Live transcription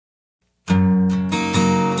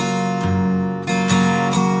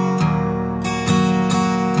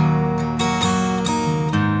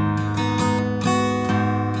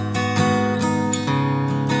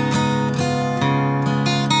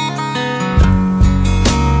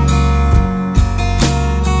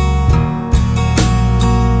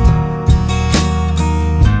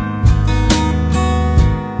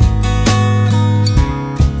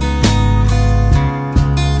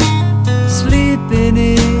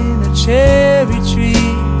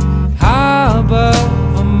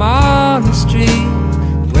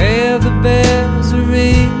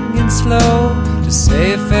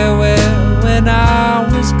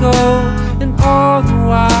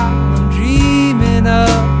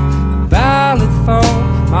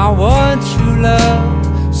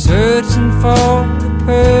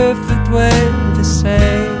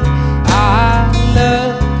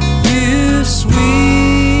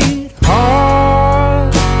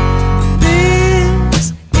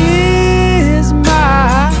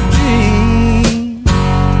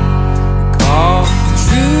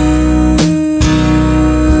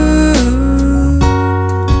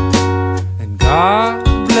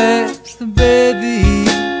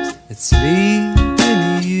sleep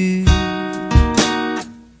in you.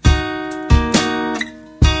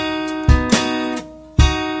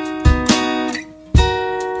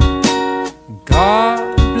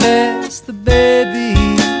 God bless the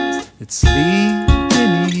babies that sleep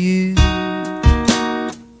in you.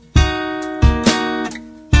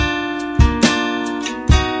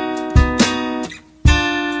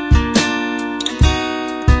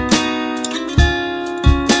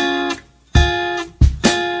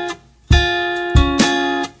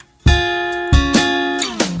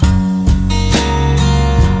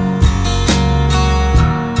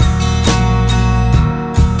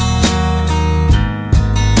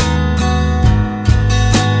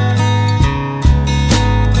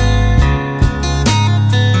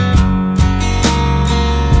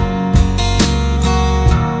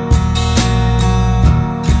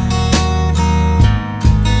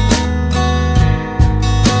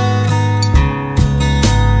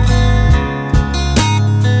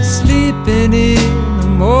 Sleeping in a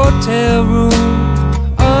motel room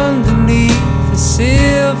underneath a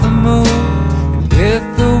silver moon, and with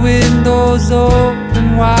the windows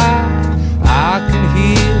open wide, I can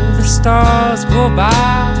hear the stars go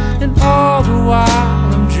by. And all the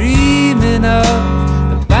while I'm dreaming of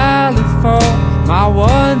the ballad for my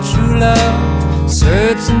one true love,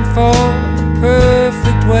 searching for the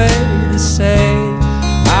perfect way to say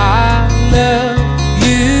I love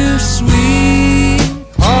you, sweetheart.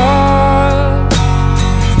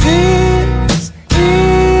 This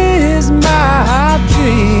is my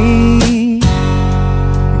dream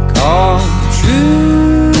come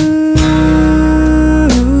true,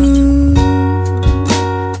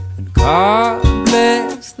 and God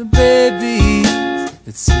bless the babies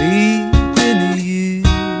that sleep in you.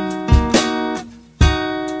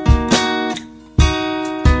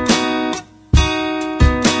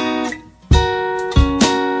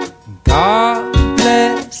 God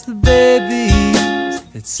bless the babies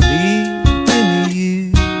that sleep in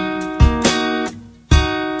you.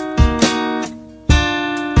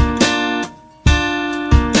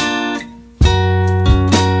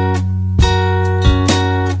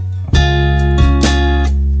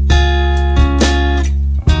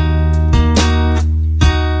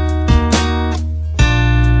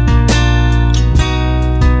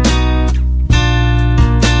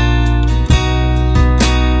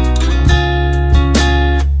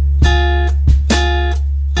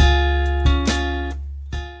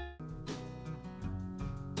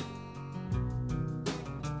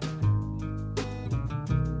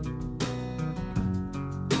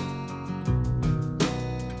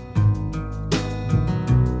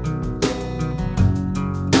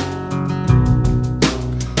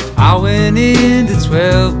 I went into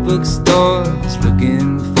 12 bookstores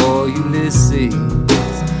looking for Ulysses.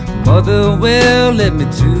 Mother well led me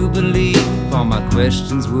to believe all my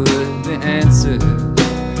questions would be answered.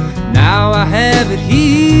 Now I have it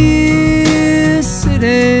here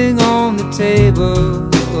sitting on the table,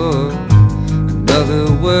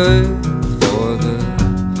 another word for the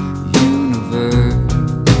universe.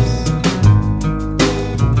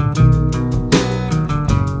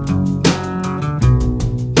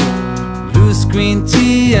 Green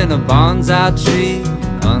tea and a bonsai tree,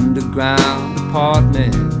 an underground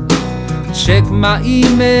apartment. Check my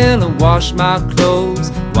email and wash my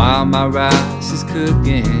clothes while my rice is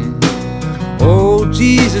cooking. Oh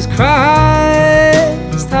Jesus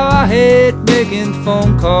Christ, how I hate making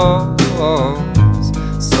phone calls.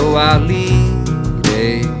 So I lead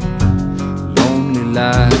a lonely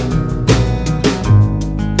life.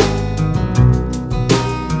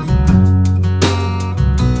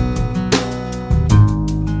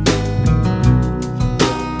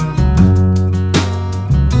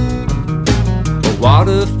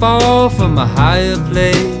 Waterfall from a higher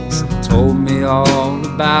place told me all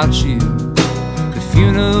about you. The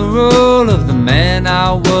funeral of the man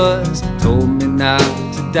I was told me not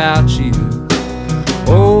to doubt you.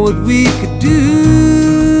 Oh, what we could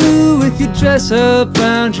do with your dress up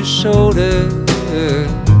round your shoulders.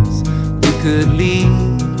 We could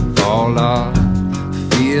leave all our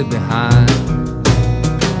fear behind.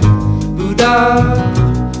 Buddha,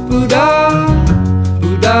 Buddha,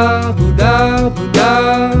 Buddha, Buddha, Buddha,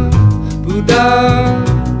 Buddha,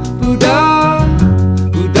 Buddha,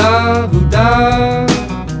 Buddha, Buddha,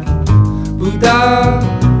 Buddha,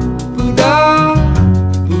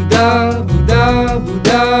 Buddha, Buddha,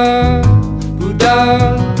 Buddha, Buddha,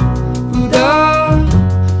 Buddha,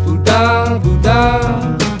 Buddha, Buddha.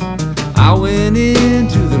 I went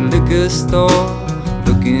into the liquor store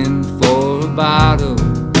looking for a bottle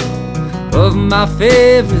of my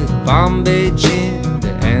favorite Bombay gin,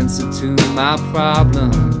 answer to my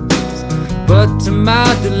problems. but to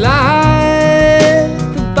my delight,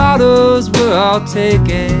 the bottles were all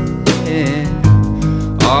taken.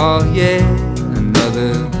 Oh yeah,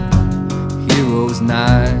 another hero's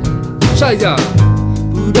night. Shaya,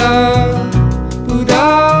 Buddha, Buddha,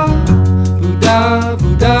 Buddha,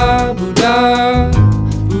 Buddha, Buddha,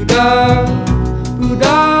 Buddha,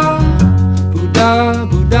 Buddha, Buddha,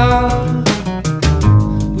 Buddha, Buddha,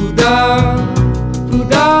 Buddha,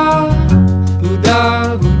 Buddha,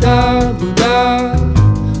 Buddha, Buddha,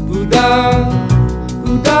 Buddha,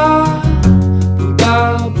 Buddha, Buddha,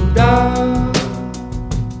 Buddha.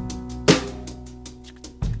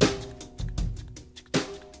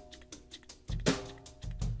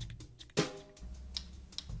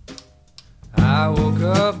 I woke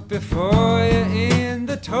up before you in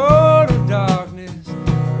the total darkness.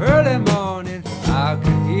 Early morning, I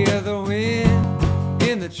could hear the wind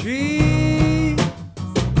in the trees.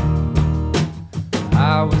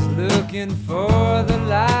 I was looking for the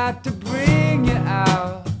light to bring you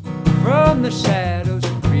out from the shadows,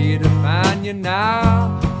 free to find you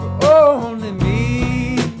now for only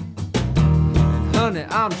me. And honey,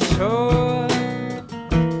 I'm sure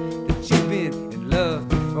that you've been in love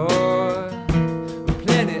before.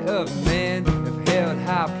 Plenty of men have held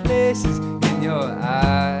high places in your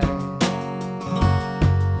eyes.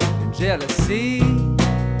 And jealousy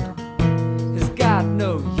has got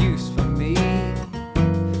no use for me.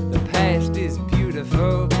 The past is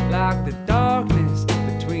beautiful like the darkness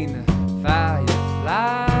between the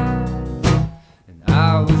fireflies. And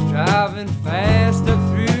I was driving fast up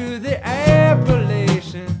through the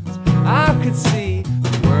Appalachians. I could see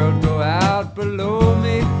the world go out below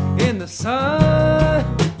me in the sun.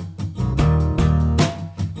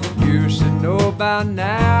 And you should know by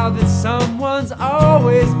now that someone's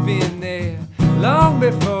always been there long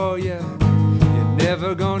before you. You're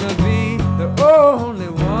never gonna be the only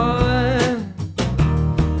one.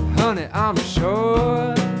 And honey, I'm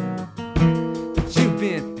sure that you've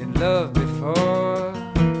been in love before.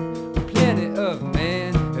 Plenty of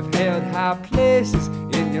men have held high places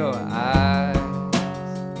in your eyes.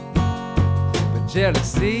 But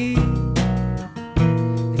jealousy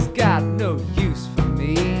has got no use for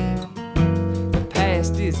me. The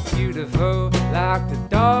past is beautiful like the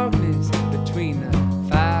darkness